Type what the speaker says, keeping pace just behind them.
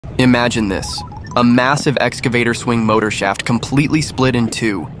Imagine this, a massive excavator swing motor shaft completely split in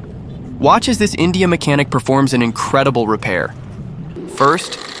two. Watch as this India mechanic performs an incredible repair.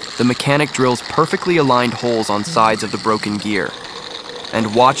 First, the mechanic drills perfectly aligned holes on sides of the broken gear.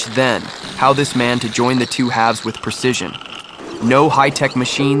 And watch then how this man to join the two halves with precision. No high-tech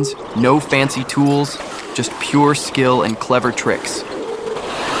machines, no fancy tools, just pure skill and clever tricks.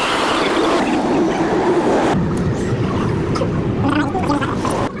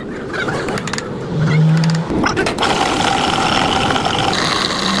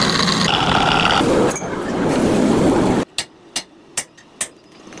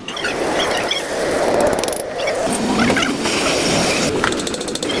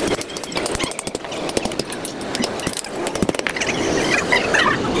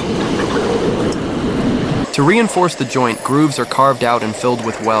 To reinforce the joint, grooves are carved out and filled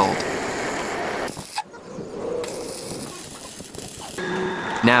with weld.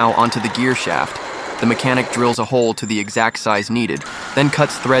 Now onto the gear shaft. The mechanic drills a hole to the exact size needed, then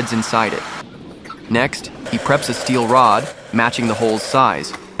cuts threads inside it. Next, he preps a steel rod, matching the hole's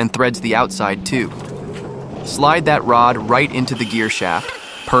size, and threads the outside too. Slide that rod right into the gear shaft,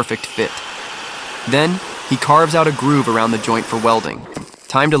 perfect fit. Then, he carves out a groove around the joint for welding.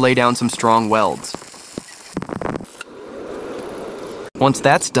 Time to lay down some strong welds. Once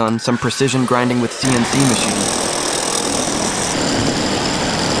that's done, some precision grinding with CNC machine.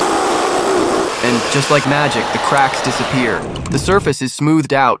 And just like magic, the cracks disappear. The surface is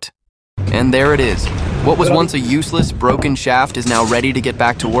smoothed out. And there it is. What was once a useless, broken shaft is now ready to get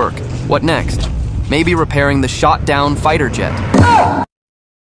back to work. What next? Maybe repairing the shot-down fighter jet.